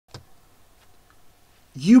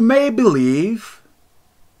You may believe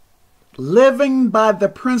living by the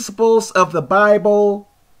principles of the Bible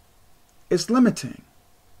is limiting.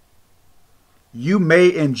 You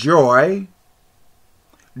may enjoy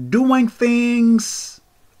doing things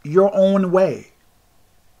your own way.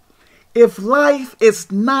 If life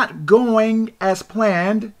is not going as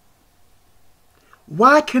planned,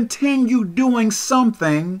 why continue doing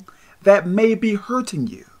something that may be hurting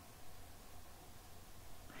you?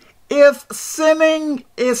 If sinning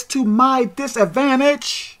is to my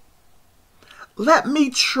disadvantage, let me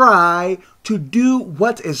try to do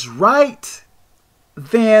what is right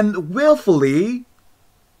than willfully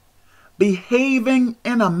behaving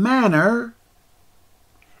in a manner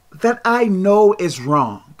that I know is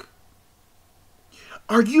wrong.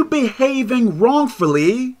 Are you behaving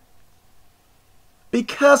wrongfully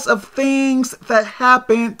because of things that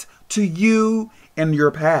happened to you in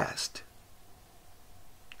your past?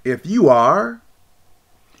 If you are,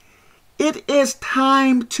 it is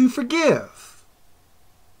time to forgive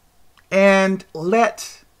and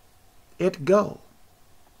let it go.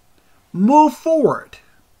 Move forward.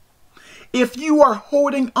 If you are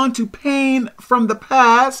holding onto pain from the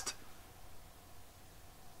past,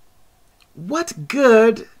 what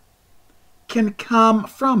good can come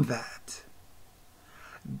from that?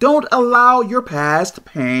 Don't allow your past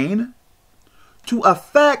pain to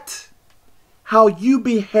affect how you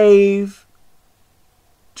behave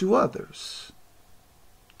to others.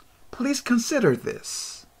 Please consider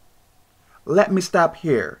this. Let me stop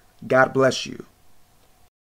here. God bless you.